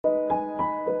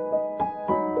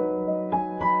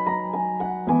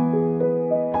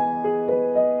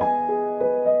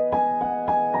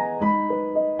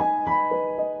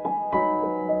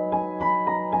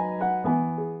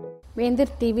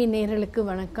மைந்தர் டிவி நேயர்களுக்கு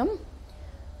வணக்கம்.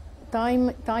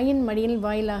 தாயின் மடியின்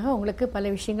வாயிலாக உங்களுக்கு பல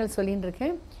விஷயங்கள் சொல்லின்னு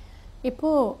இருக்கேன்.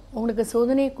 இப்போது உங்களுக்கு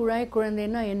சோதனை குழாய்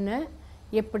குழந்தைன்னா என்ன,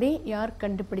 எப்படி, யார்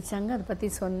கண்டுபிடிச்சாங்க, அதை பற்றி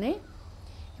சொன்னேன்.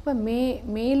 இப்போ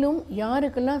மேலும்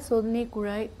யாருக்கெல்லாம் சோதனை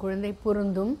குழாய் குழந்தை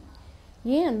பொருந்தும்,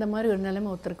 ஏன் அந்த மாதிரி ஒரு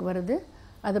நிலைமை ஒருத்தருக்கு வருது,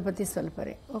 அதை பற்றி சொல்ல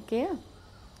போகிறேன். ஓகே.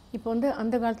 இப்போ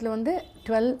அந்த காலத்தில்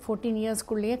 12-14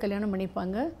 இயர்ஸ்க்குள்ளேயே கல்யாணம்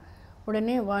பண்ணிப்பாங்க.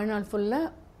 உடனே வாழ்நாள்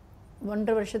ஃபுல்லாக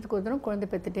 1.5 வருஷத்துக்கு ஒரு தரம் குழந்தை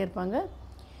பெற்றுட்டே இருப்பாங்க.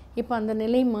 இப்போ அந்த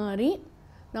நிலை மாறி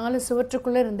 4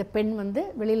 சுவற்றுக்குள்ளே இருந்த பெண்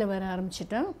வெளியில் வர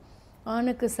ஆரம்பிச்சிட்டான்.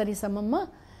 ஆணுக்கு சரி சமமாக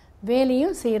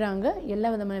வேலையும் செய்கிறாங்க, எல்லா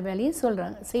விதமான வேலையும்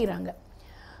செய்கிறாங்க.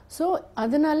 ஸோ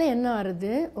அதனால் என்ன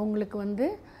ஆகுது, உங்களுக்கு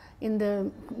இந்த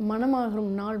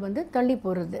மனமாகும் நாள் தள்ளி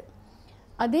போகிறது.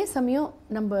 அதே சமயம்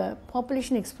நம்ம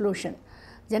பாப்புலேஷன் எக்ஸ்ப்ளோஷன்,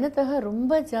 ஜனத்தொகை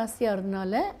ரொம்ப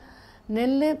ஜாஸ்தியாகிறதுனால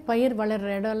நெல் பயிர்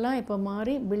வளர்கிற இடம்லாம் இப்போ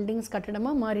மாறி பில்டிங்ஸ்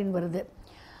கட்டடமாக மாறின்னு வருது.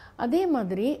 அதே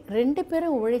மாதிரி 2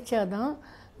 பேரும் உழைச்சாதான்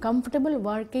கம்ஃபர்டபுள்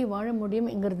வாழ்க்கை வாழ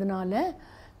முடியும்ங்கிறதுனால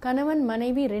கணவன்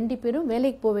மனைவி 2 பேரும்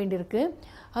வேலைக்கு போக வேண்டியிருக்கு.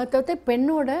 அதை தவிர்த்து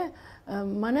பெண்ணோட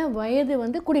மன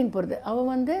வயது கூடின்னு போகிறது.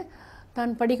 அவள்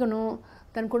தான் படிக்கணும்,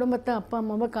 தன் குடும்பத்தை அப்பா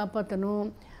அம்மாவை காப்பாற்றணும்,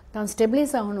 தான்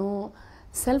ஸ்டெபிலைஸ் ஆகணும்,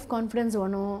 செல்ஃப் கான்ஃபிடென்ஸ்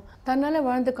வேணும், தன்னால்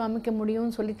வாழ்ந்து காமிக்க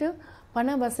முடியும்னு சொல்லிட்டு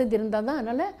பண வசதி இருந்தால் தான்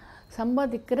அதனால்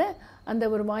சம்பாதிக்கிற அந்த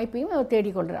ஒரு வாய்ப்பையும் அவள்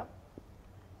தேடிக்கொள்கிறாள்.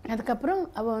 அதுக்கப்புறம்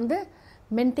அவள்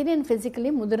மென்டலி அண்ட் ஃபிசிக்கலி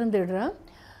முதிர்ந்துடுறான்.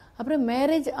 அப்புறம்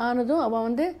மேரேஜ் ஆனதும்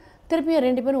அவள் திருப்பியும்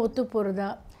 2 பேரும் ஒத்து போகிறதா,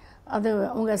 அது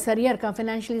அவங்க சரியாக இருக்கா,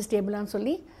 ஃபினான்ஷியலி ஸ்டேபிளான்னு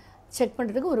சொல்லி செக்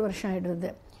பண்ணுறதுக்கு 1 வருஷம்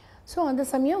ஆகிடுறது. ஸோ அந்த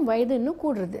சமயம் வயது இன்னும்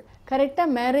கூடுறது.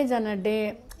 கரெக்டாக மேரேஜ் ஆன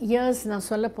இயர்ஸ் நான்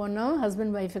சொல்ல போனால்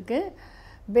ஹஸ்பண்ட் ஒய்ஃபுக்கு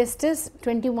பெஸ்டஸ்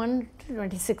 21 to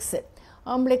 26,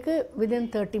 ஆம்பளைக்கு வித்தின்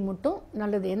 30 மட்டும்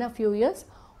நல்லது. ஏன்னா ஃபியூ இயர்ஸ்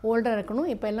ஓல்டாக இருக்கணும்.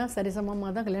 இப்போ எல்லாம்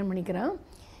சரிசமமாக தான் கல்யாணம் பண்ணிக்கிறான்.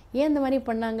 ஏன் இந்த மாதிரி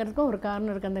பண்ணாங்கிறதுக்கும் ஒரு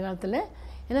காரணம் இருக்குது அந்த காலத்தில்.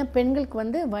 ஏன்னா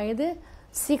பெண்களுக்கு வயது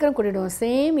சீக்கிரம் கூட்டிடும்.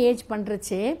 Same age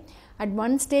பண்ணுறச்சே at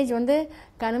one stage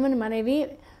கணவன் மனைவி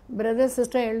brother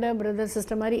sister, elder brother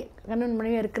sister மாதிரி கணவன்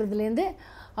மனைவி இருக்கிறதுலேருந்து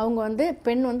அவங்க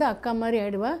பெண் அக்கா மாதிரி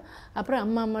ஆகிடுவா, அப்புறம்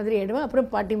அம்மா மாதிரி ஆகிடுவா, அப்புறம்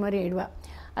பாட்டி மாதிரி ஆகிடுவா.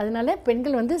 அதனால்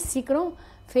பெண்கள் சீக்கிரம்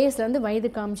ஃபேஸில் வயது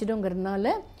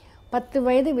காமிச்சிடுங்கிறதுனால 10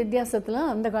 வயது வித்தியாசத்தில்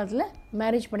அந்த காலத்தில்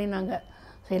மேரேஜ் பண்ணினாங்க.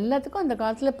 ஸோ எல்லாத்துக்கும் அந்த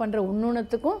காலத்தில் பண்ணுற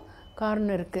உன்னொன்றுத்துக்கும்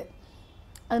காரணம் இருக்குது.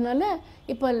 அதனால்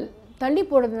இப்போ தள்ளி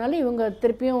போடுறதுனால இவங்க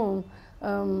திருப்பியும்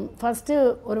ஃபஸ்ட்டு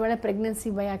ஒரு வேளை ப்ரெக்னென்சி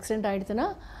பை ஆக்சிடெண்ட் ஆகிடுச்சுன்னா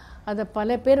அதை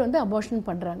பல பேர் அபார்ஷன்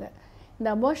பண்ணுறாங்க. இந்த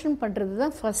அபார்ஷன் பண்ணுறது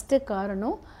தான் ஃபஸ்ட்டு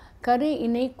காரணம் கரு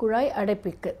இணை குழாய்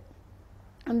அடைப்புக்கு.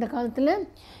 அந்த காலத்தில்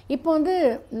இப்போ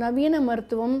நவீன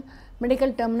மருத்துவம்,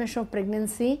 மெடிக்கல் டெர்மினேஷன் ஆஃப்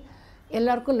ப்ரெக்னென்சி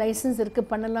எல்லாருக்கும் லைசன்ஸ் இருக்குது,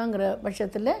 பண்ணலாங்கிற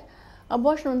பட்சத்தில்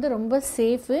அபார்ஷன் ரொம்ப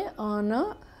சேஃபு. ஆனால்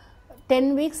 10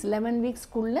 வீக்ஸ் 11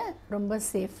 வீக்ஸ்க்குள்ளே ரொம்ப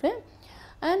சேஃபு.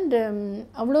 அண்ட்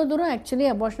அவ்வளோ தூரம் ஆக்சுவலி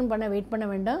அபார்ஷன் பண்ண வெயிட் பண்ண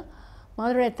வேண்டாம்.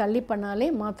 மாதவிடாய் தள்ளி பண்ணாலே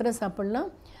மாத்திரை சாப்பிட்லாம்.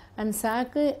 அண்ட்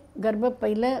சாக்கு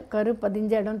கர்ப்பப்பையில் கரு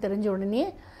பதிஞ்ச இடம் தெரிஞ்ச உடனே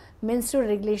மென்ஸ்ட்ரல்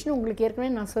ரெகுலேஷன் உங்களுக்கு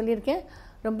ஏற்கனவே நான் சொல்லியிருக்கேன்,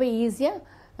 ரொம்ப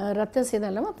ஈஸியாக ரத்த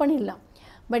சேதம் இல்லாமல் பண்ணிடலாம்.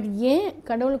 பட் ஏன்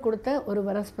கடவுள் கொடுத்த ஒரு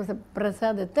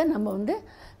பிரசாதத்தை நம்ம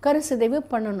கரு சிதைவு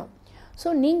பண்ணணும். ஸோ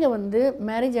நீங்கள்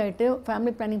மேரேஜ் ஆகிட்டு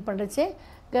ஃபேமிலி பிளானிங் பண்ணுறச்சே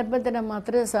கர்ப்பத்தடை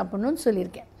மாத்திரை சாப்பிட்ணுன்னு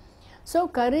சொல்லியிருக்கேன். ஸோ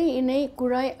கரு இணை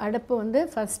குழாய் அடைப்பு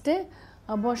ஃபஸ்ட்டு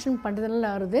அபார்ஷன் பண்ணுறதுனால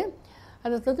ஆறுது.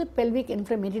 அதை தவிர்த்து பெல்விக்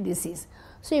இன்ஃப்ளமேட்டரி டிசீஸ்.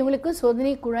 ஸோ இவங்களுக்கு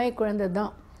சோதனை குழாய் குழந்தை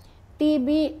தான்.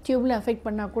 டிபி டியூப்பில் அஃபெக்ட்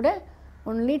பண்ணால் கூட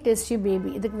ஒன்லி டெஸ்ட் டியூப் பேபி,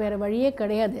 இதுக்கு வேறு வழியே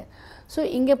கிடையாது. ஸோ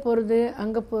இங்கே போகிறது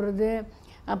அங்கே போகிறது,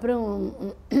 அப்புறம்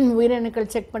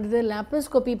உயிரணுக்கள் செக் பண்ணுறது,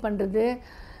 லாப்ரோஸ்கோபி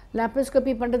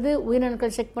பண்ணுறது,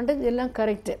 உயிரணுக்கள் செக் பண்ணுறது, இதெல்லாம்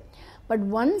கரெக்டு. பட்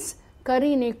ஒன்ஸ் கரு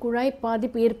இணை குழாய்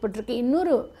பாதிப்பு ஏற்பட்டிருக்கு,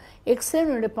 இன்னொரு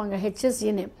எக்ஸ்ரேன்னு எடுப்பாங்க,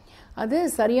 ஹெச்எஸ்ஜின்னு. அது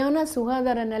சரியான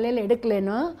சுகாதார நிலையில்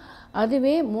எடுக்கலைன்னா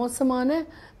அதுவே மோசமான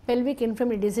பெல்விக்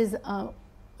இன்ஃப்ளமேட்டரி டிசீஸ்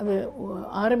அது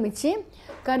ஆரம்பித்து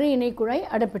கரு இணை குழாய்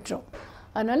அடைப்பட்டுரும்.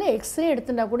 அதனால் எக்ஸ்ரே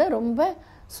எடுத்துட்டா கூட ரொம்ப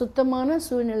சுத்தமான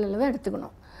சூழ்நிலையில் தான்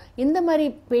எடுத்துக்கணும். இந்த மாதிரி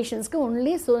பேஷண்ட்ஸ்க்கு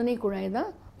ஒன்லி சோதனை குழாய்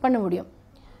தான் பண்ண முடியும்.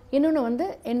 இன்னொன்று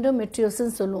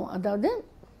எண்டோமெட்ரியோசிஸ் சொல்லுவோம். அதாவது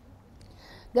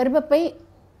கர்ப்பப்பை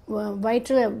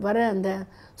வயிற்றில் வர அந்த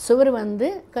சுவர்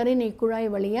கருணை குழாய்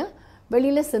வழியாக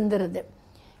வெளியில் செந்துடுது.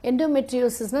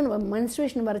 எண்டோமெட்ரியோசிஸ்னால் நம்ம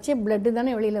மென்ஸ்ட்ரேஷன் வரைச்சே பிளட்டு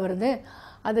தானே வெளியில் வருது.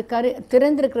 அது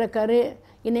திறந்திருக்கிற கரு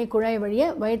இணை குழாய்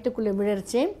வழியாக வயிற்றுக்குள்ளே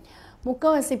விழறிச்சே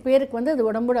முக்கால்வாசி பேருக்கு அது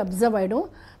உடம்போட அப்சர்வ் ஆகிடும்.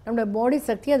 நம்மளோட பாடி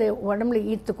சக்தி அதை உடம்புல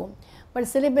ஈர்த்துக்கும். பட்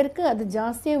சில பேருக்கு அது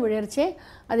ஜாஸ்தியாக விழறிச்சே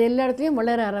அது எல்லா இடத்துலையும்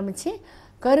வளர ஆரம்பித்து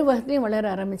கருவகத்துலேயும் வளர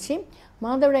ஆரம்பித்து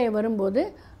மாதவிடாய் வரும்போது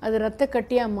அது இரத்த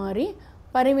கட்டியாக மாறி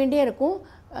பரவேண்டியே இருக்கும்.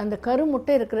 அந்த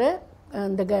கருமுட்டை இருக்கிற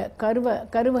அந்த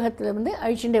கருவகத்தில்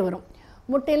அழிச்சுட்டே வரும்,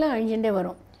 முட்டையெல்லாம் அழிஞ்சுட்டே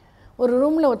வரும். ஒரு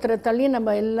ரூமில் ஒருத்தரை தள்ளி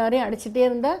நம்ம எல்லாரையும் அடிச்சுட்டே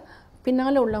இருந்தால்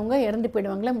பின்னால் உள்ளவங்க இறந்து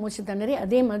போயிடுவாங்களா மூச்சு திணறி,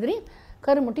 அதே மாதிரி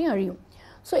கருமுட்டையும் அழியும்.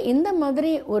 ஸோ இந்த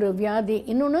மாதிரி ஒரு வியாதி.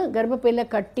 இன்னொன்று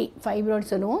கர்ப்பப்பையில் கட்டி,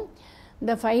 ஃபைப்ராய்டு சொல்லுவோம்.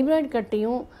 இந்த ஃபைப்ராய்டு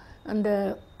கட்டியும் அந்த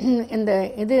இந்த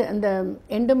அந்த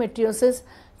endometriosis,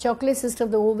 chocolate cyst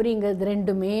of the ஓவரிங்கிறது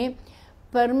ரெண்டுமே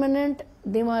பெர்மனண்ட்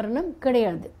நிவாரணம்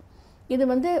கிடையாது. இது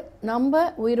நம்ம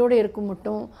உயிரோடு இருக்கும்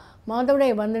மட்டும்,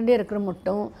 மாதவிடாய் வந்துட்டே இருக்கிற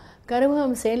மட்டும்,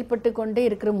 கருவகம் செயல்பட்டு கொண்டே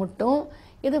இருக்கிற மட்டும்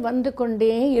இது வந்து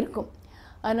கொண்டே இருக்கும்.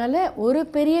 அதனால் ஒரு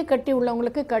பெரிய கட்டி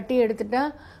உள்ளவங்களுக்கு கட்டி எடுத்துட்டா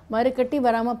மறுக்கட்டி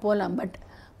வராமல் போகலாம். பட்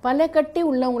பல கட்டி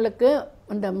உள்ளவங்களுக்கு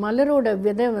அந்த மலரோட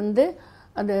விதை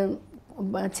அது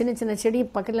சின்ன சின்ன செடி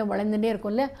பக்கத்தில் வளர்ந்துட்டே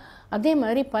இருக்கும்ல, அதே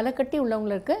மாதிரி பல கட்டி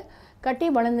உள்ளவங்களுக்கு கட்டி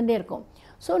வளர்ந்துட்டே இருக்கும்.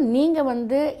 ஸோ நீங்கள்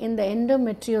இந்த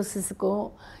எண்டோமெட்ரியோசிஸுக்கோ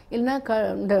இல்லைனா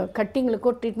இந்த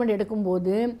கட்டிங்களுக்கோ ட்ரீட்மெண்ட்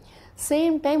எடுக்கும்போது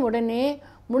சேம் டைம் உடனே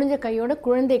முடிஞ்ச கையோட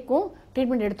குழந்தைக்கும்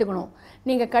ட்ரீட்மெண்ட் எடுத்துக்கணும்.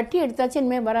 நீங்கள் கட்டி எடுத்தாச்சு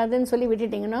இனிமேல் வராதுன்னு சொல்லி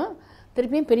விட்டுட்டிங்கன்னா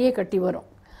திருப்பியும் பெரிய கட்டி வரும்.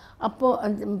 அப்போது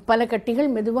அந்த பல கட்டிகள்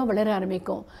மெதுவாக வளர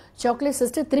ஆரம்பிக்கும். சாக்லேட்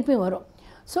சிஸ்ட்டு திருப்பி வரும்.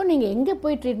 ஸோ நீங்கள் எங்கே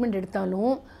போய் ட்ரீட்மெண்ட்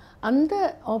எடுத்தாலும் அந்த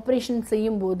ஆப்ரேஷன்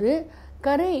செய்யும்போது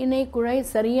கரு இணை குழாய்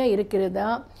சரியாக இருக்கிறதா,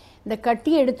 இந்த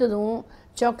கட்டி எடுத்ததும்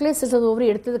சாக்லேட் சிஸ்ட் ஓவரி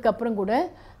எடுத்ததுக்கப்புறம் கூட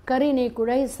கரு இணை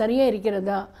குழாய் சரியாக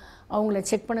இருக்கிறதா அவங்கள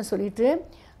செக் பண்ண சொல்லிவிட்டு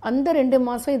அந்த 2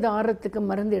 மாதம் இது ஆறுறதுக்கு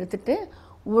மருந்து எடுத்துகிட்டு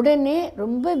உடனே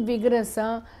ரொம்ப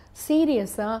விகரஸாக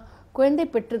சீரியஸாக குழந்தை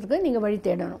பெற்றதுக்கு நீங்கள் வழி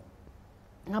தேடணும்.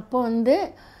 அப்போ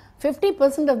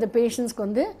 50% ஆஃப் த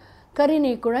பேஷண்ட்ஸ்க்கு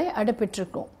கருணை குழாய்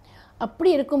அடைப்பெற்றிருக்கும். அப்படி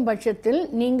இருக்கும் பட்சத்தில்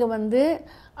நீங்கள்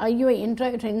ஐயோ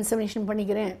இன்ட்ராயூட்டர் இன்செமினேஷன்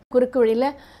பண்ணிக்கிறேன், குறுக்கு வழியில்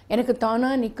எனக்கு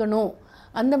தானாக நிற்கணும்,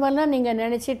 அந்த மாதிரிலாம் நீங்கள்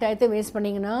நினச்சி டயத்தை வேஸ்ட்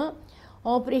பண்ணிங்கன்னா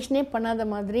ஆப்ரேஷனே பண்ணாத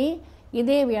மாதிரி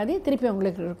இதே வியாதி திருப்பி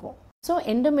உங்களுக்கு இருக்கும். ஸோ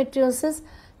எண்டோமெட்ரியோசிஸ்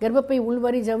கர்ப்பப்பை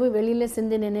உள்வரி ஜவ்வு வெளியில்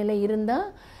சிந்தின நிலை இருந்தால்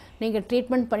நீங்கள்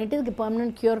ட்ரீட்மெண்ட் பண்ணிவிட்டு இதுக்கு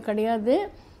பர்மனன்ட் க்யூர் கிடையாது.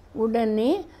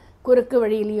 உடனே குறுக்கு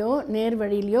வழியிலையோ நேர்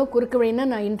வழியிலையோ, குறுக்கு வழினா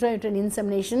நான் இன்ட்ராயூட்டர்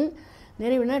இன்செமினேஷன்,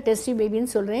 நிறைவுனா டெஸ்டி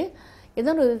பேபின்னு சொல்கிறேன், ஏதோ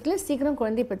ஒரு விதத்தில் சீக்கிரம்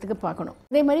குழந்தை பெற்றுக்க பார்க்கணும்.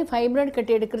 அதே மாதிரி ஃபைப்ராய்டு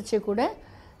கட்டி எடுக்கிறச்சே கூட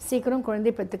சீக்கிரம்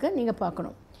குழந்தை பெற்றுக்க நீங்கள்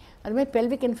பார்க்கணும். அதுமாதிரி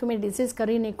பெல்விக் இன்ஃபர்மேட் டிசீஸ்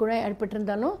கருணை குழாய்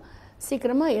அடிபட்டிருந்தாலும்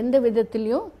சீக்கிரமாக எந்த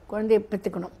விதத்துலேயும் குழந்தைய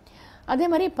பெற்றுக்கணும். அதே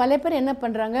மாதிரி பல பேர் என்ன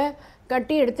பண்ணுறாங்க,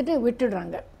 கட்டி எடுத்துகிட்டு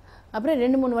விட்டுடுறாங்க. அப்புறம்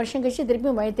 2-3 வருஷம் கழிச்சு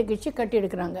திருப்பியும் வயத்தை கழிச்சு கட்டி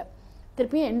எடுக்கிறாங்க,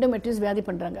 திருப்பியும் எண்டோமெட்ரியோசிஸ் வியாதி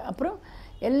பண்ணுறாங்க. அப்புறம்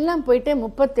எல்லாம் போயிட்டு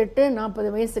 38-40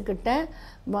 வயசுக்கிட்ட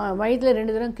வயதில்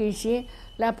 2 தடவை கீழ்ச்சி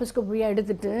லேப்ரோஸ்கோபியாக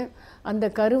எடுத்துகிட்டு அந்த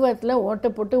கருவத்தில் ஓட்டை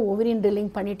போட்டு ஓவரியன்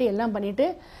ட்ரில்லிங் பண்ணிவிட்டு எல்லாம் பண்ணிவிட்டு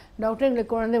டாக்டர்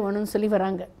எங்களுக்கு குழந்தை வேணும்னு சொல்லி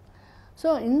வராங்க. ஸோ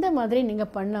இந்த மாதிரி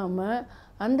நீங்கள் பண்ணாமல்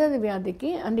அந்த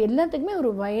வியாதிக்கு அந்த எல்லாத்துக்குமே ஒரு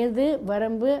வயது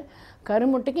வரம்பு,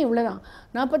 கருமுட்டைக்கு இவ்வளோ தான்.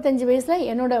 45 வயசில்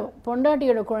என்னோடய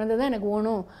பொண்டாட்டியோட குழந்தை தான் எனக்கு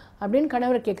வேணும் அப்படின்னு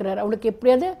கணவர் கேட்குறாரு. அவளுக்கு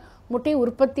எப்படியாவது முட்டையை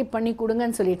உற்பத்தி பண்ணி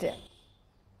கொடுங்கன்னு சொல்லிட்டு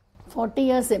 40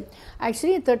 இயர்ஸு,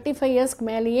 ஆக்சுவலி 35 இயர்ஸ்க்கு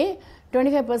மேலேயே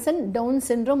 25% டவுன்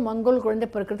சிண்ட்ரோம் மங்கோல் குழந்தை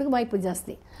பிறக்கிறதுக்கு வாய்ப்பு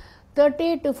ஜாஸ்தி.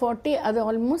 38 to 40 அது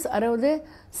ஆல்மோஸ்ட்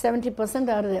 60-70%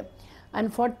 ஆகுது. And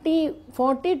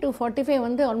 40 to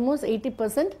 45 almost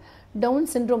 80% down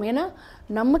syndrome. ஏன்னா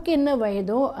நமக்கு என்ன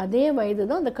வயதோ அதே வயது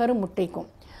தான் அந்த கரு முட்டைக்கும்.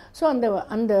 ஸோ அந்த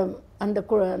அந்த அந்த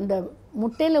அந்த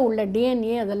முட்டையில் உள்ள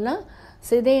டிஎன்ஏ அதெல்லாம்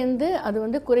சிதைந்து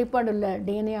அது குறைபாடுள்ள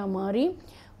டிஎன்ஏயாக மாறி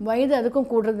வயது அதுக்கும்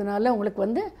கூடுறதுனால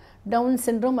உங்களுக்கு டவுன்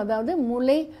சிண்ட்ரோம், அதாவது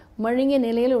மூளை மழுங்கிய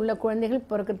நிலையில் உள்ள குழந்தைகள்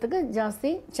பிறக்கிறதுக்கு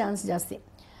சான்ஸ் ஜாஸ்தி.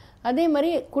 அதே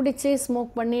மாதிரி குடித்து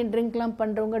ஸ்மோக் பண்ணி ட்ரிங்க்லாம்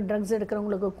பண்ணுறவங்க, ட்ரக்ஸ்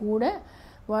எடுக்கிறவங்களுக்கு கூட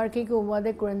வாழ்க்கைக்கு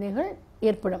ஒவ்வாத குழந்தைகள்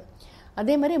ஏற்படும்.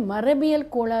 அதே மாதிரி மரபியல்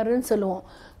கோளாறுன்னு சொல்லுவோம்.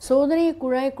 சோதனை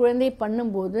குழந்தை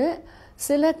பண்ணும்போது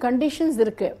சில கண்டிஷன்ஸ்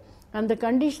இருக்குது. அந்த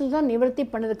கண்டிஷன்ஸ் தான் நிவர்த்தி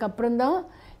பண்ணதுக்கப்புறம் தான்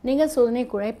நீங்கள் சோதனை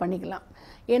குழாய் பண்ணிக்கலாம்.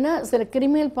 ஏன்னா சில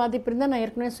கிருமியல் பாதிப்பு இருந்தால் நான்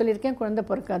ஏற்கனவே சொல்லியிருக்கேன் குழந்தை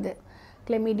பிறக்காது.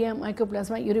 கிளமீடியா,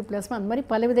 மைக்கோபிளாஸ்மா, யூரிபிளாஸ்மா, அந்த மாதிரி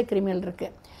பலவித கிருமிகள்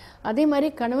இருக்குது. அதே மாதிரி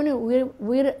கணவன்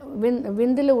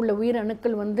விந்தில் உள்ள உயிர்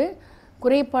அணுக்கள்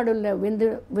குறைபாடுள்ள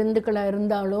விந்துக்களாக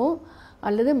இருந்தாலோ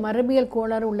அல்லது மரபியல்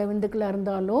கோளாறு உள்ள விந்துக்களாக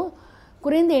இருந்தாலோ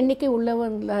குறைந்த எண்ணிக்கை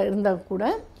உள்ளவங்களாக இருந்தால் கூட,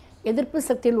 எதிர்ப்பு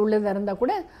சக்தியில் உள்ளதாக இருந்தால்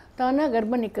கூட தானாக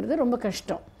கர்ப்பம் நிற்கிறது ரொம்ப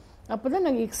கஷ்டம். அப்போ தான்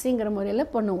நாங்கள் எக்ஸிங்கிற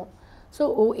முறையில் பண்ணுவோம். ஸோ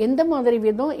எந்த மாதிரி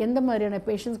விதம் எந்த மாதிரியான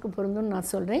பேஷண்ட்ஸ்க்கு பொருந்தும்னு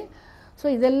நான் சொல்கிறேன். ஸோ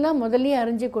இதெல்லாம் முதல்லையே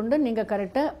அறிஞ்சு கொண்டு நீங்கள்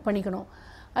கரெக்டாக பண்ணிக்கணும்.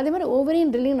 அதே மாதிரி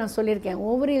ஓவரியன் ட்ரில்லிங் நான் சொல்லியிருக்கேன்.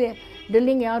 ஓவரி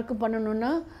ட்ரில்லிங் யாருக்கு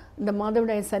பண்ணணுன்னா இந்த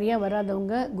மாதவிடாய் சரியாக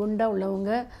வராதவங்க, குண்டாக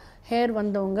உள்ளவங்க, ஹேர்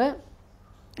வந்தவங்க,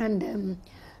 அண்டு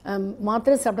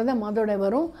மாத்திரை சாப்பிட்டா தான் மாதவிடாய்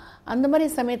வரும். அந்த மாதிரி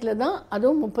சமயத்தில் தான்,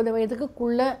 அதுவும் 30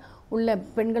 வயதுக்குள்ளே உள்ள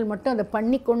பெண்கள் மட்டும் அதை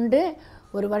பண்ணி கொண்டு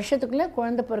ஒரு வருஷத்துக்குள்ளே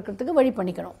குழந்தை பிறக்கிறதுக்கு வழி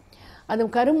பண்ணிக்கணும். அது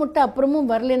கருமுட்டை அப்புறமும்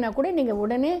வரலைன்னா கூட நீங்கள்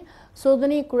உடனே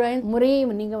சோதனை குழாய் முறையை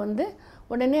நீங்கள்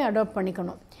உடனே அடாப்ட்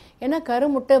பண்ணிக்கணும். ஏன்னா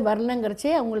கருமுட்டை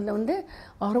வரலங்கிறச்சே அவங்களுக்கு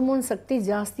ஹார்மோன் சக்தி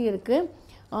ஜாஸ்தி இருக்குது,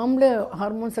 ஆம்பளை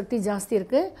ஹார்மோன் சக்தி ஜாஸ்தி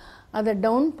இருக்குது. அதை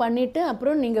டவுன் பண்ணிவிட்டு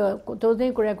அப்புறம் நீங்கள் சோதனை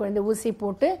குழாய் குழந்தை ஊசி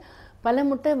போட்டு பல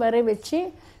முட்டை வர வச்சு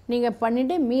நீங்கள்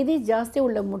பண்ணிவிட்டு மீதி ஜாஸ்தி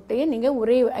உள்ள முட்டையை நீங்கள்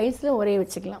ஒரே ஐஸில் உரைய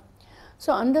வச்சுக்கலாம். ஸோ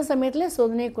அந்த சமயத்தில்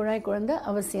சோதனை குழாய் குழந்தை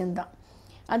அவசியம்தான்.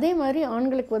 அதே மாதிரி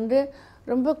ஆண்களுக்கு வந்து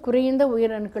ரொம்ப குறைந்த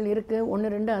உயிரணுக்கள் இருக்குது,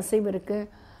 1-2 அசைவு இருக்குது,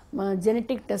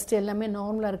 ஜெனட்டிக் டெஸ்ட் எல்லாமே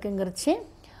நார்மலாக இருக்குங்கிறச்சு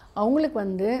அவங்களுக்கு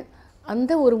வந்து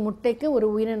அந்த ஒரு முட்டைக்கு ஒரு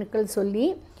உயிரணுக்கள் சொல்லி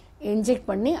இன்ஜெக்ட்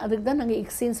பண்ணி, அதுக்கு தான் நாங்கள்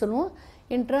இக்ஸின்னு சொல்லுவோம்,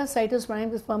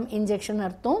 இன்ட்ராசைட்டோஸ்பெர்ம் ஸ்பெர்ம் இன்ஜெக்ஷன்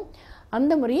அர்த்தம்.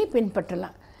 அந்த முறையை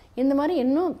பின்பற்றலாம். இந்த மாதிரி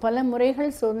இன்னும் பல முறைகள்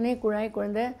சோதனை குழாய்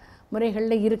குழந்தை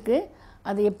முறைகளில் இருக்குது.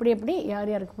 அது எப்படி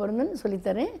யார் யாருக்கு பொருந்துன்னு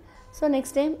சொல்லித்தரேன். So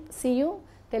next time see you,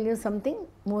 tell you something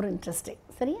more interesting.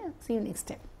 சரியா? see you next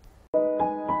time.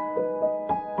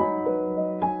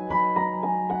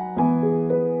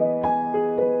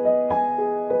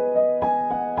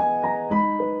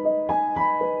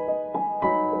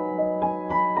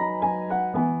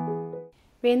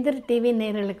 வேந்தர் டிவி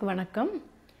நேயர்களுக்கு வணக்கம்.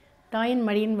 தாயின்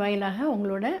மடியின் வாயிலாக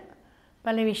உங்களோட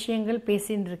பல விஷயங்கள்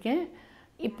பேசின்னு இருக்கேன்.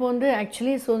 இப்போ வந்து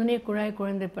ஆக்சுவலி சோதனை குழாய்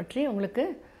குழந்தை பற்றி உங்களுக்கு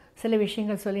சில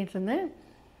விஷயங்கள் சொல்லிகிட்டு இருந்தேன்.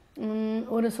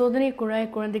 ஒரு சோதனை குழாய்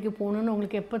குழந்தைக்கு போகணுன்னு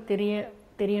உங்களுக்கு எப்போ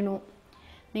தெரியணும்,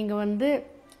 நீங்கள் வந்து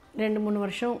 2-3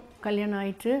 வருஷம் கல்யாணம்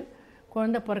ஆகிட்டு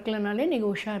குழந்தை பிறக்கலைனாலே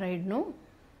நீங்கள் உஷாராயிடணும்.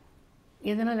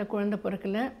 எதனால் குழந்தை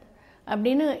பிறக்கலை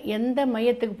அப்படின்னு எந்த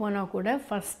மையத்துக்கு போனால் கூட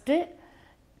ஃபஸ்ட்டு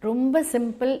ரொம்ப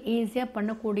சிம்பிள் ஈஸியாக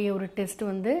பண்ணக்கூடிய ஒரு டெஸ்ட்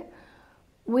வந்து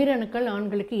உயிரணுக்கள்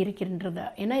ஆண்களுக்கு இருக்கின்றதா.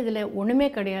 ஏன்னா இதில் ஒன்றுமே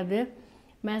கிடையாது.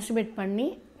 மேஸ்டர்பேட் பண்ணி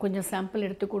கொஞ்சம் சாம்பிள்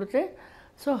எடுத்து கொடுத்து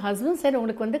ஸோ ஹஸ்பண்ட் சைடு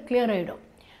உங்களுக்கு வந்து கிளியர் ஆகிடும்.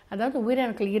 அதாவது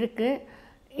உயிரணுக்கள் இருக்குது.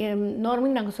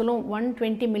 நார்மலி நாங்கள் சொல்லுவோம்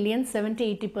 120 மில்லியன்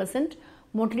 70-80%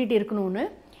 மோட்டிலிட்டி இருக்கணும்னு.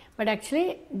 பட் ஆக்சுவலி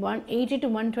 80 to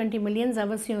 120 மில்லியன்ஸ்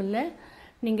அவசியம் இல்லை.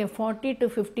 நீங்கள்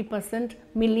 40-50%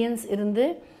 மில்லியன்ஸ் இருந்து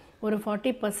ஒரு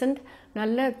 40%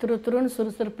 நல்ல துருன்னு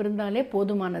சுறுசுறுப்பு இருந்தாலே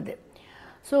போதுமானது.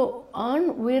 ஸோ ஆண்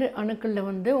உயிர் அணுக்களில்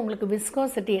வந்து உங்களுக்கு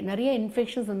விஸ்காசிட்டி, நிறைய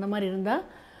இன்ஃபெக்ஷன்ஸ் அந்த மாதிரி இருந்தால்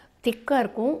திக்காக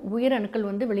இருக்கும். உயிர் அணுக்கள்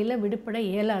வந்து வெளியில் விடுபட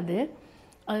இயலாது.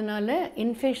 அதனால்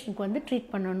இன்ஃபெக்ஷனுக்கு வந்து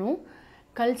ட்ரீட் பண்ணணும்.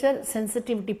 கல்ச்சர்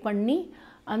சென்சிட்டிவிட்டி பண்ணி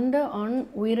அந்த ஆண்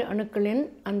உயிர் அணுக்களின்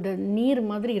அந்த நீர்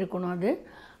மாதிரி இருக்கணும், அது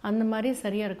அந்த மாதிரி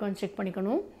சரியாக இருக்கான்னு செக்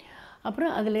பண்ணிக்கணும்.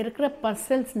 அப்புறம் அதில் இருக்கிற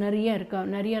பசல்ஸ் நிறைய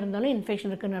இருந்தாலும்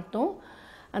இன்ஃபெக்ஷன் இருக்குதுன்னு அர்த்தம்.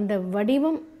 அந்த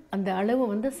வடிவம், அந்த அளவு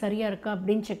வந்து சரியாக இருக்கா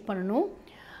அப்படின்னு செக் பண்ணணும்.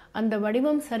 அந்த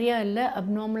வடிவம் சரியாக இல்லை,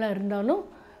 அப்நார்மலாக இருந்தாலும்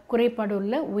குறைபாடு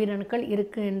உள்ள உயிரணுக்கள்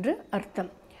இருக்குது என்று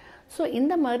அர்த்தம். ஸோ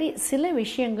இந்த மாதிரி சில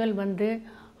விஷயங்கள் வந்து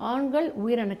ஆண்கள்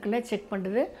உயிரணுக்களை செக்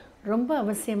பண்ணுறது ரொம்ப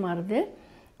அவசியமாகுது.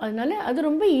 அதனால் அது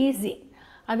ரொம்ப ஈஸி.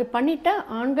 அது பண்ணிட்டா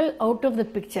ஆண்கள் அவுட் ஆஃப் த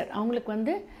பிக்சர். அவங்களுக்கு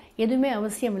வந்து எதுவுமே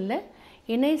அவசியம் இல்லை.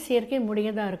 இணை சேர்க்கை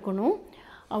முடியதாக இருக்கணும்.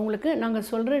 அவங்களுக்கு நாங்கள்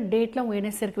சொல்கிற டேட்டில் அவங்க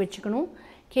இணை சேர்க்கை வச்சுக்கணும்.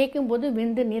 கேட்கும்போது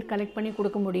விந்து நீர் கலெக்ட் பண்ணி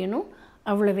கொடுக்க முடியணும்,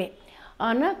 அவ்வளவே.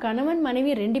 ஆனால் கணவன்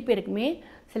மனைவி 2 பேருக்குமே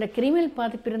சில கிரிமினல்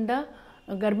பாதிப்பு இருந்தால்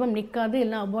கர்ப்பம் நிற்காது,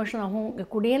 இல்லை அபார்ஷன் ஆகும்.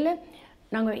 குடியில்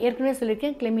நாங்கள் ஏற்கனவே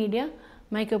சொல்லியிருக்கேன், கிளமீடியா,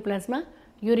 மைக்கோபிளாஸ்மா,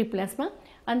 யூரிபிளாஸ்மா,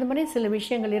 அந்த மாதிரி சில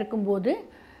விஷயங்கள் இருக்கும்போது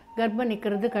கர்ப்பம்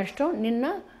நிற்கிறது கஷ்டம்,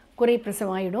 நின்னா குறை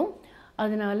பிரசவம் ஆகிடும்.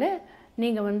 அதனால்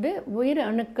நீங்கள் வந்து உயிர்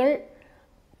அணுக்கள்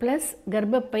ப்ளஸ்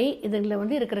கர்ப்பப்பை இதில்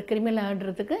வந்து இருக்கிற கிருமிகளை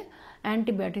ஆடுறதுக்கு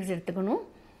ஆன்டிபயோட்டிக்ஸ் எடுத்துக்கணும்.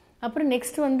 அப்புறம்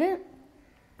நெக்ஸ்ட் வந்து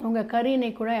உங்கள் கருவினை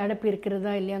குழாய் அடைப்பு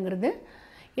இருக்கிறதா இல்லையாங்கிறது,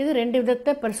 இது 2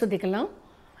 விதத்தை பரிசோதிக்கலாம்.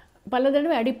 பல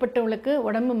தடவை அடிப்பட்டவங்களுக்கு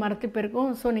உடம்பு மரத்து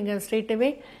போயிருக்கும். ஸோ நீங்கள் ஸ்ட்ரெயிட்டாகவே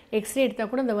எக்ஸ்ரே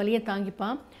எடுத்தால் கூட அந்த வலியை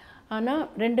தாங்கிப்பான். ஆனால்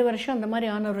 2 வருஷம் அந்த மாதிரி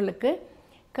ஆனவர்களுக்கு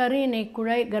கருவினை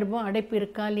குழாய் கர்ப்பம் அடைப்பு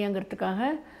இருக்கா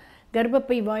இல்லையாங்கிறதுக்காக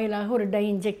கர்ப்பப்பை வாயிலாக ஒரு டை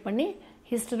இன்ஜெக்ட் பண்ணி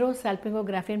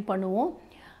ஹிஸ்டரோசால்பிங்கோகிராஃபின்னு பண்ணுவோம்.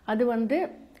 அது வந்து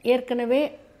ஏற்கனவே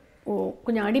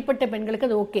கொஞ்சம் அடிப்பட்ட பெண்களுக்கு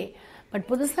அது ஓகே. பட்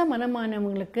புதுசாக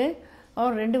மனமானவங்களுக்கு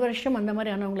ஒரு 2 வருஷம் அந்த மாதிரி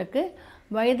ஆனவங்களுக்கு,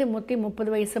 வயது 30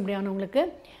 வயசு அப்படி ஆனவங்களுக்கு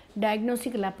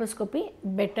டயக்னோஸ்டிக் லேப்ரோஸ்கோப்பி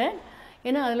பெட்டர்.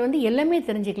 ஏன்னா அதில் வந்து எல்லாமே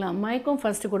தெரிஞ்சுக்கலாம். மயக்கம்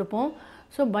ஃபஸ்ட்டு கொடுப்போம்.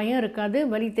 ஸோ பயம் இருக்காது,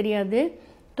 வலி தெரியாது.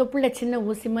 தொப்புளில் சின்ன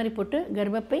ஊசி மாதிரி போட்டு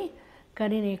கர்ப்பப்பை,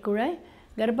 கருவினை குழாய்,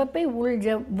 கர்ப்பப்பை உள்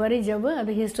வரி ஜவ்வு,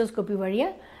 அது ஹிஸ்டோஸ்கோப்பி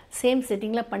வழியாக சேம்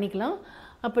செட்டிங்கில் பண்ணிக்கலாம்.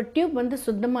 அப்போ டியூப் வந்து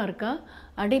சுத்தமாக இருக்கா,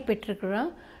 அடை பெற்றிருக்கிறா,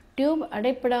 டியூப்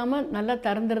அடைப்படாமல் நல்லா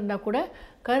திறந்துருந்தால் கூட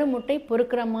கருமுட்டை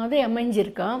பொறுக்கிற மாதிரி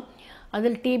அமைஞ்சிருக்கா,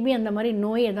 அதில் டிபி அந்த மாதிரி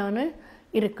நோய் ஏதானு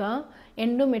இருக்கா,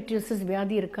 எண்டோமெட்ரியோசிஸ்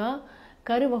வியாதி இருக்கா,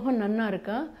 கருவகம் நன்னா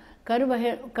இருக்கா,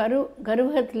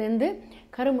 கருவகத்துலேருந்து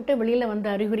கருமுட்டை வெளியில் வந்த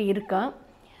அறிகுறி இருக்கா,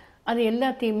 அது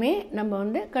எல்லாத்தையுமே நம்ம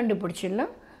வந்து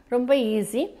கண்டுபிடிச்சிடலாம். ரொம்ப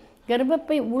ஈஸி.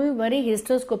 கர்ப்பப்பை உள் வரி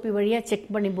ஹிஸ்டோஸ்கோப்பி வழியாக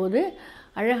செக் பண்ணும்போது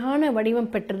அழகான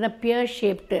வடிவம் பெற்றதா, பியர்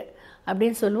ஷேப்டு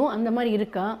அப்படின்னு சொல்லுவோம், அந்த மாதிரி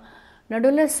இருக்கா,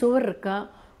 நடுவில் சுவர் இருக்கா,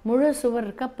 முழு சுவர்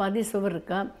இருக்கா, பாதி சுவர்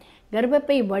இருக்கா,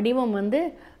 கர்ப்பப்பை வடிவம் வந்து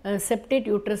செப்டேட்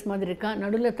யூட்ரஸ் மாதிரி இருக்கா,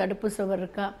 நடுவில் தடுப்பு சுவர்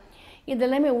இருக்கா,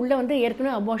 இதெல்லாமே உள்ளே வந்து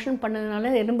ஏற்கனவே அபார்ஷன்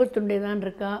பண்ணதுனால எலும்பு துண்டை தான்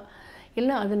இருக்கா,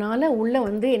 இல்லை அதனால் உள்ளே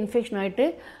வந்து இன்ஃபெக்ஷன் ஆகிட்டு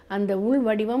அந்த உள்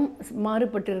வடிவம்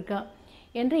மாறுபட்டு இருக்கா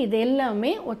என்று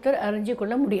இதெல்லாமே ஒருத்தர் அறிஞ்சு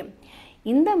கொள்ள முடியும்.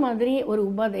 இந்த மாதிரி ஒரு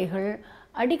உபாதைகள்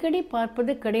அடிக்கடி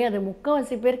பார்ப்பது கிடையாது.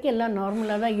 முக்கால்வாசி பேருக்கு எல்லாம்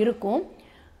நார்மலாக தான் இருக்கும்.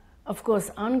 அஃப்கோர்ஸ்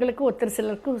ஆண்களுக்கு ஒருத்தர்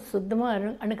சிலருக்கு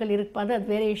சுத்தமாக அணுக்கள் இருப்பாது, அது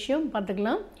வேறு விஷயம்,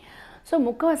 பார்த்துக்கலாம். ஸோ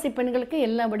முக்கால்வாசி பெண்களுக்கு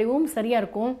எல்லா வடிவமும் சரியாக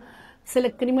இருக்கும். சில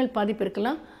கிரிமினல் பாதிப்பு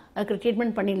இருக்கலாம், அதுக்கு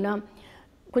ட்ரீட்மெண்ட் பண்ணிடலாம்.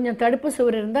 கொஞ்சம் தடுப்பு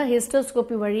சுவர் இருந்தால்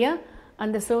ஹிஸ்டோஸ்கோப்பி வழியாக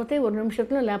அந்த சுவத்தை ஒரு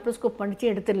நிமிஷத்தில் லேப்ரோஸ்கோப் பண்ணிச்சு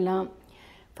எடுத்துடலாம்.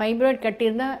 ஃபைப்ராய்ட்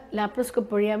கட்டியிருந்தால்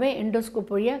லேப்ரோஸ்கோப் வழியாகவே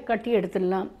எண்டோஸ்கோப் வழியாக கட்டி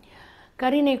எடுத்துடலாம்.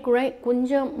 கரிநை குழாய்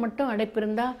கொஞ்சம் மட்டும் அடைப்பு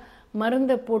இருந்தால்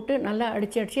மருந்தை போட்டு நல்லா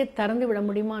அடித்து திறந்து விட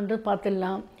முடியுமான்றது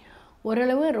பார்த்துடலாம்.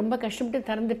 ஓரளவு ரொம்ப கஷ்டப்பட்டு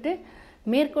திறந்துட்டு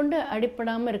மேற்கொண்டு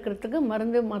அடிப்படாமல் இருக்கிறதுக்கு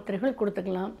மருந்து மாத்திரைகள்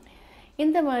கொடுத்துக்கலாம்.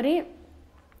 இந்த மாதிரி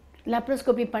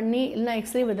லேப்ரோஸ்கோப்பி பண்ணி இல்லைனா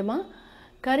எக்ஸ்ரே விதமாக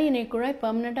கரிநை குழாய்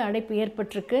பர்மனெண்ட்டாக அடைப்பு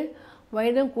ஏற்பட்டிருக்கு,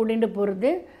 வயதும் கூடிண்டு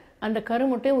போகிறது, அந்த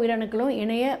கருமுட்டை உயிரணுக்களும்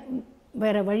இணைய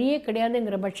வேறு வழியே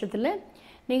கிடையாதுங்கிற பட்சத்தில்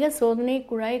நீங்கள் சோதனை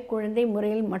குழாய் குழந்தை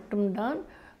முறையில் மட்டும்தான்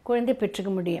குழந்தை பெற்றுக்க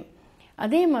முடியும்.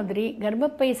 அதே மாதிரி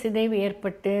கர்ப்பப்பை சிதைவு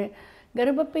ஏற்பட்டு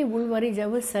கர்ப்பப்பை உள்வரி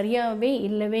ஜவ்வு சரியாகவே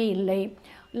இல்லவே இல்லை,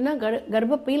 இல்லைனா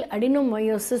கர்ப்பப்பையில்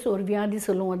அடினோமயோசிஸ் ஒரு வியாதி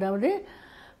சொல்லுவோம். அதாவது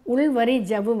உள்வரி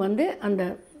ஜவ்வு வந்து அந்த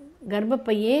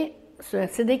கர்ப்பப்பையே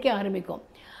சிதைக்க ஆரம்பிக்கும்.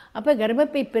 அப்போ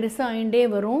கர்ப்பப்பை பெருசாக ஆகிண்டே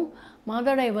வரும்.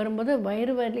 மாதவிடாய் வரும்போது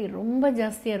வயிறு வலி ரொம்ப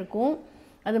ஜாஸ்தியாக இருக்கும்,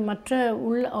 அது மற்ற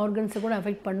உள் ஆர்கன்ஸை கூட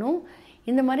அஃபெக்ட் பண்ணும்.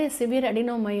 இந்த மாதிரி சிவியர்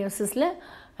அடினோமயோசிஸில்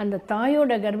அந்த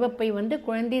தாயோட கர்ப்பப்பை வந்து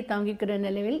குழந்தையை தாங்கிக்கிற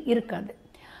நிலையில் இருக்காது.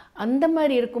 அந்த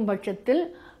மாதிரி இருக்கும் பட்சத்தில்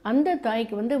அந்த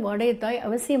தாய்க்கு வந்து வடைய தாய்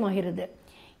அவசியமாகிறது.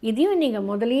 இதையும் நீங்கள்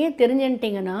முதலையே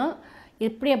தெரிஞ்சுட்டீங்கன்னா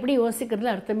இப்படி அப்படி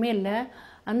யோசிக்கிறதுல அர்த்தமே இல்லை.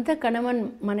 அந்த கணவன்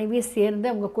மனைவி சேர்ந்து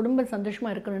அவங்க குடும்பம்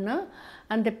சந்தோஷமாக இருக்கணும்னா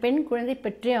அந்த பெண் குழந்தை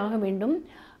பெற்றே ஆக வேண்டும்.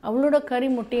 அவளோட கறி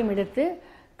முட்டையும் எடுத்து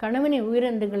கணவனின்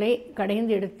உயிரந்துகளை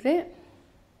கடைந்து எடுத்து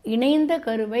இணைந்த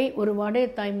கருவை ஒரு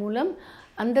வாடகைத்தாய் மூலம்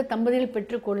அந்த தம்பதியில்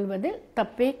பெற்றுக்கொள்வது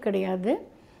தப்பே கிடையாது.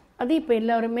 அது இப்போ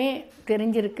எல்லாருமே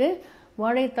தெரிஞ்சிருக்கு.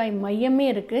 வாடகைத்தாய் மையமே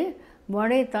இருக்குது,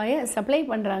 வாடகைத்தாயை சப்ளை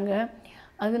பண்ணுறாங்க.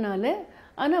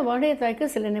 ஆனால் வாடகைத்தாய்க்கு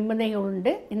சில நிபந்தனைகள்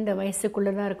உண்டு. இந்த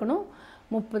வயசுக்குள்ளே தான் இருக்கணும்,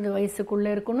 30 வயசுக்குள்ளே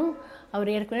இருக்கணும், அவர்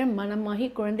ஏற்கனவே மனமாகி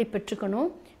குழந்தை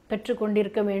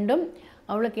பெற்றுக்கொண்டிருக்க வேண்டும்,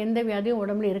 அவளுக்கு எந்த வியாதியும்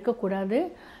உடம்புல இருக்கக்கூடாது,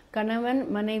 கணவன்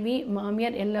மனைவி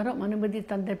மாமியார் எல்லாரும் அனுமதி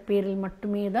தந்த பேரில்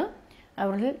மட்டுமே தான்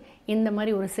அவர்கள் இந்த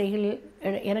மாதிரி ஒரு செயலில்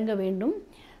இறங்க வேண்டும்.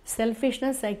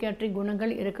 செல்ஃபிஷ்னஸ் சைக்கியாட்ரிக்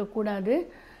குணங்கள் இருக்கக்கூடாது.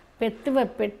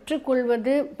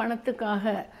 பெற்றுக்கொள்வது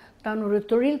பணத்துக்காக தான் ஒரு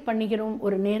தொழில் பண்ணுகிறோம்,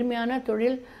 ஒரு நேர்மையான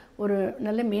தொழில், ஒரு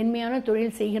நல்ல மேன்மையான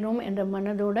தொழில் செய்கிறோம் என்ற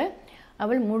மனதோடு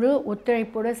அவள் முழு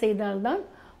ஒத்துழைப்போடு செய்தால்தான்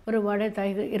ஒரு வாடகை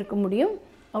இருக்க முடியும்.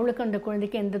 அவளுக்கு அந்த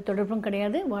குழந்தைக்கு எந்த தொடர்பும்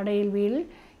கிடையாது, வாடகையில் வீடு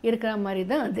இருக்கிற மாதிரி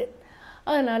தான் அது.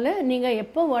 அதனால் நீங்கள்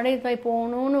எப்போ வாடகை தாய்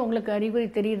போகணுன்னு உங்களுக்கு அறிகுறி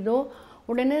தெரியுதோ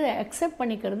உடனே அதை அக்செப்ட்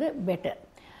பண்ணிக்கிறது பெட்டர்.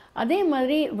 அதே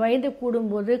மாதிரி வயது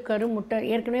கூடும்போது கருமுட்டை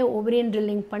ஏற்கனவே ஓவரியன்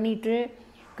ட்ரில்லிங் பண்ணிவிட்டு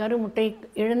கருமுட்டை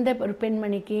இழந்த ஒரு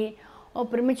பெண்மணிக்கு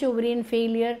ப்ரிமெச்சூர் ஓவரியன்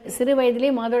ஃபெயிலியர், சிறு வயதிலே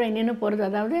மாதவிடாய் நின்று போகிறது,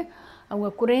 அதாவது அவங்க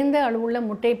குறைந்த அளவுள்ள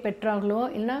முட்டை பெற்றார்களோ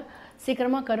இல்லைனா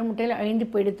சீக்கிரமாக கருமுட்டையில் அழிந்து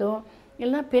போயிடுதோ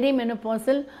இல்லைனா பெரிய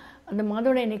மெனோபாசல் அந்த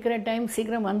மாதவிடாய் நிற்கிற டைம்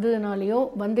சீக்கிரம் வந்ததுனாலேயோ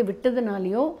வந்து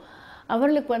விட்டதுனாலேயோ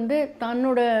அவர்களுக்கு வந்து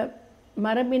தன்னோட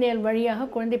மரபினியல் வழியாக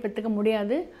குழந்தை பெற்றுக்க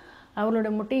முடியாது, அவளோட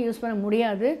முட்டையை யூஸ் பண்ண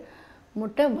முடியாது,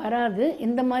 முட்டை வராது.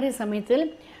 இந்த மாதிரி சமயத்தில்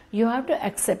யூ ஹாவ் டு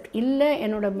அக்செப்ட். இல்லை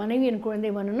என்னோடய மனைவி என்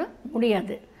குழந்தை வேணும்னா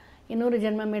முடியாது, இன்னொரு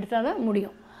ஜென்மம் எடுத்தால் தான்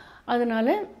முடியும்.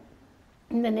 அதனால்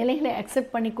இந்த நிலைகளை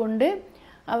அக்செப்ட் பண்ணிக்கொண்டு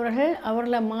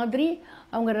அவர்களை மாதிரி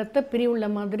அவங்க இரத்த பிரிவுள்ள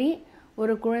மாதிரி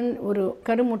ஒரு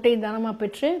கருமுட்டை தானமாக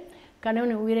பெற்று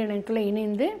கணவன் உயிரினங்களை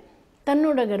இணைந்து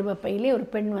தன்னோட கர்ப்பப்பையிலே ஒரு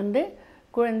பெண் வந்து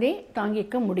குழந்தை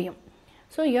தாங்கிக்க முடியும்.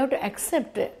 So you have to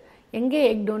accept. எங்கே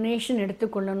எக் டொனேஷன்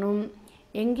எடுத்துக்கொள்ளணும்,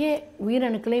 எங்கே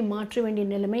உயிரணுக்களை மாற்ற வேண்டிய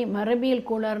நிலைமை, மரபியல்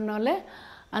கோளாறுனால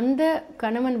அந்த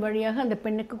கணவன் வழியாக அந்த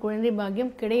பெண்ணுக்கு குழந்தை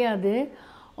பாக்கியம் கிடையாது,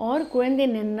 ஆர் குழந்தை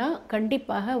நின்னால்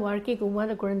கண்டிப்பாக வாழ்க்கைக்கு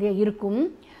உவாத குழந்தையாக இருக்கும்.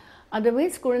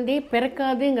 அதர்வைஸ் குழந்தையை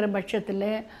பிறக்காதுங்கிற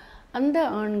பட்சத்தில் அந்த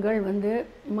ஆண்கள் வந்து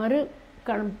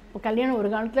கல்யாணம் ஒரு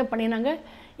காலத்தில் பண்ணினாங்க,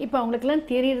 இப்போ அவங்களுக்கெல்லாம்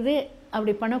தெரியுது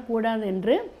அப்படி பண்ணக்கூடாது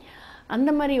என்று. அந்த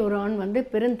மாதிரி ஒரு ஆண் வந்து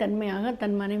பெருந்தன்மையாக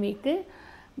தன் மனைவிக்கு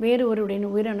வேறு ஒருவருடைய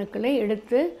உயிரணுக்களை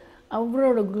எடுத்து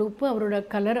அவரோட குரூப்பு அவரோட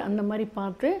கலர் அந்த மாதிரி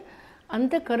பார்த்து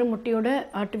அந்த கருமுட்டையோட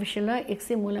ஆர்டிஃபிஷியலாக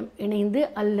எக்ஸி மூலம் இணைந்து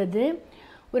அல்லது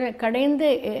ஒரு கடைந்து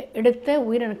எடுத்த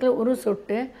உயிரணுக்கள் ஒரு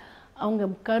சொட்டு அவங்க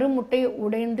கருமுட்டை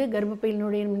உடைந்து கர்ப்பப்பையில்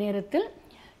நுழையும் நேரத்தில்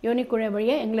யோனிக்குழாய்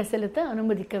வழியாக எங்களை செலுத்த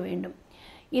அனுமதிக்க வேண்டும்.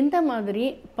 இந்த மாதிரி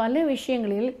பல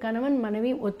விஷயங்களில் கணவன்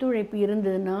மனைவி ஒத்துழைப்பு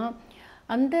இருந்ததுன்னா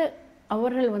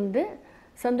அவர்கள் வந்து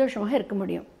சந்தோஷமாக இருக்க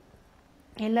முடியும்.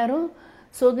 எல்லோரும்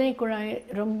சோதனை குழாய்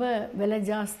ரொம்ப விலை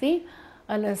ஜாஸ்தி,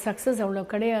 அதில் சக்ஸஸ் அவ்வளோ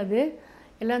கிடையாது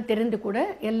எல்லாம் தெரிந்து கூட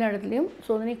எல்லா இடத்துலையும்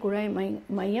சோதனை குழாய்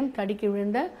மையம் தடுக்கி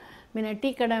விழுந்த முன்ன டீ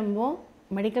கடைம்போ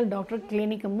மெடிக்கல் டாக்டர்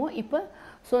கிளினிக்கும்போ இப்போ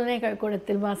சோதனை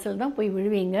கூடத்தில் வாசல் தான் போய்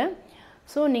விழுவீங்க.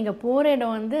 ஸோ நீங்கள் போகிற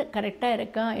இடம் வந்து கரெக்டாக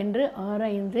இருக்கா என்று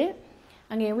ஆராய்ந்து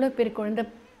அங்கே எவ்வளோ பேர்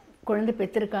குழந்தை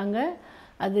பெற்றிருக்காங்க,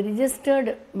 அது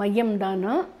ரிஜிஸ்டர்டு மையம்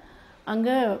தானா,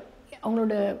 அங்கே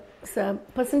அவங்களோட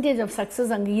பர்சன்டேஜ் ஆஃப்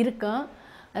சக்ஸஸ் அங்கே இருக்கா,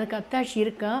 அதுக்கு அத்தாட்சி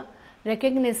இருக்கா,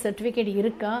 ரெக்கக்னைஸ் சர்டிஃபிகேட்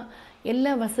இருக்கா,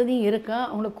 எல்லா வசதியும் இருக்கா,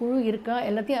 அவங்களோட குழு இருக்கா,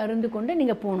 எல்லாத்தையும் அறிந்து கொண்டு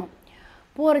நீங்கள் போகணும்.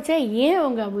 போகிறச்சா ஏன்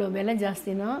அவங்க அவ்வளோ விலை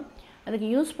ஜாஸ்தினா அதுக்கு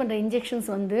யூஸ் பண்ணுற இன்ஜெக்ஷன்ஸ்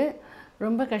வந்து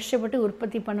ரொம்ப கஷ்டப்பட்டு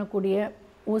உற்பத்தி பண்ணக்கூடிய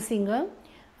ஊசிங்க,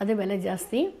 அது விலை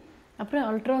ஜாஸ்தி. அப்புறம்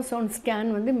அல்ட்ராசவுண்ட்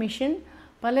ஸ்கேன் வந்து மிஷின்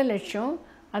பல லட்சம்,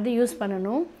 அது யூஸ்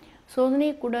பண்ணணும். சோதனை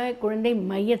குழந்தை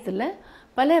மையத்தில்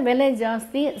பல விலை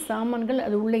ஜாஸ்தி சாமான்கள்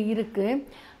அது உள்ளே இருக்குது.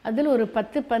 அதில் ஒரு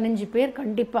 10-15 பேர்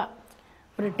கண்டிப்பாக,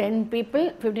 ஒரு 10 people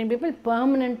 15 people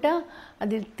பர்மனெண்ட்டாக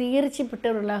அதில் தேர்ச்சி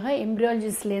பெற்றவர்களாக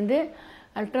எம்ப்ரியாலஜிஸ்ட்லேருந்து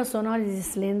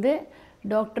அல்ட்ராசோனாலஜிஸ்ட்லேருந்து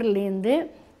டாக்டர்லேருந்து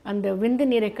அந்த விந்து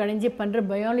நீரை கடைஞ்சி பண்ணுற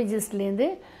பயாலஜிஸ்ட்லேருந்து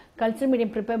கல்ச்சர்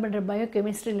மீடியம் ப்ரிப்பேர் பண்ணுற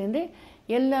பயோகெமிஸ்ட்ரிலேருந்து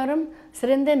எல்லாரும்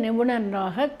சிறந்த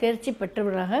நிபுணராக தேர்ச்சி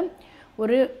பெற்றவராக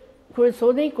ஒரு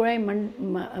சோதனை குழாய்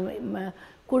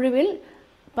குழுவில்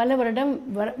பல வருடம்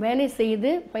வேலை செய்து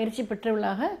பயிற்சி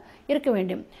பெற்றவர்களாக இருக்க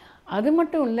வேண்டும். அது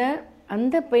மட்டும் இல்லை,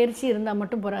 அந்த பயிற்சி இருந்தால்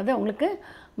மட்டும் போகாது, அவங்களுக்கு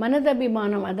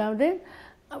மனதபிமானம், அதாவது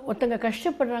ஒருத்தங்க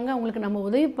கஷ்டப்படுறாங்க, அவங்களுக்கு நம்ம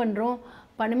உதவி பண்ணுறோம்,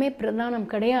 பணமே பிரதானம்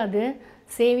கிடையாது,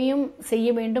 சேவையும் செய்ய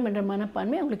வேண்டும் என்ற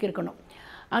மனப்பான்மை அவங்களுக்கு இருக்கணும்.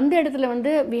 அந்த இடத்துல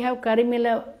வந்து வி ஹாவ்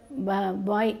கரிமில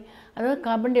பாய், அதாவது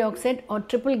கார்பன் டை ஆக்சைடு ஒரு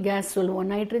ட்ரிபிள் கேஸ் சொல்லுவோம்,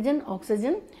 nitrogen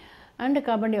oxygen and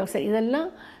carbon di oxide இதெல்லாம்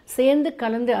சேர்ந்து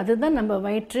கலந்து, அதுதான் நம்ம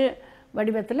வயிற்று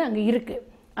வடிவத்தில் அங்கே இருக்குது.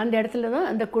 அந்த இடத்துல தான்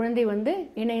அந்த குழந்தை வந்து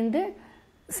இணைந்து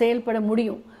செயல்பட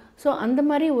முடியும். ஸோ அந்த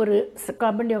மாதிரி ஒரு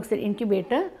கார்பன் டை ஆக்சைடு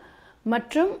இன்குபேட்டர்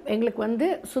மற்றும் எங்களுக்கு வந்து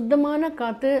சுத்தமான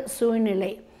காற்று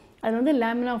சூழ்நிலை, அது வந்து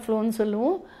லேமினா ஃப்ளோன்னு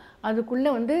சொல்லுவோம்.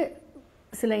 அதுக்குள்ளே வந்து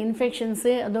சில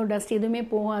இன்ஃபெக்ஷன்ஸு அதோ டஸ்ட் எதுவுமே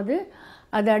போகாது,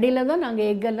 அது அடியில் தான் நாங்கள்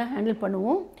எக்கெல்லாம் ஹேண்டில்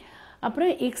பண்ணுவோம்.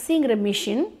 அப்புறம் எக்ஸிங்கிற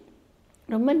மிஷின்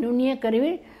ரொம்ப நுண்ணிய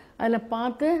கருவி, அதில்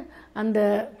பார்த்து அந்த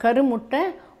கருமுட்டை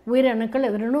உயிரணுக்கள்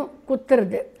எதுனும்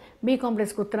குத்துறது, பி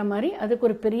காம்ப்ளெக்ஸ் குத்துற மாதிரி, அதுக்கு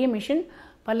ஒரு பெரிய மிஷின்,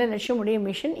 பல லட்சம் உடைய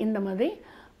மிஷின். இந்த மாதிரி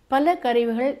பல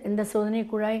கருவிகள் இந்த சோதனை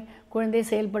குழந்தை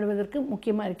செயல்படுவதற்கு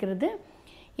முக்கியமாக இருக்கிறது.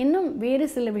 இன்னும் வேறு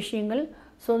சில விஷயங்கள்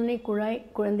சோதனை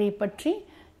குழந்தையை பற்றி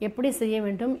எப்படி செய்ய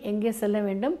வேண்டும், எங்கே செல்ல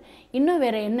வேண்டும், இன்னும்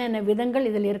வேறு என்னென்ன விதங்கள்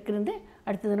இதில் இருக்கிறது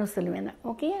அடுத்த தினம் சொல்லுவேன்.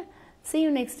 Okay, see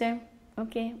you next time.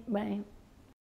 Okay, bye.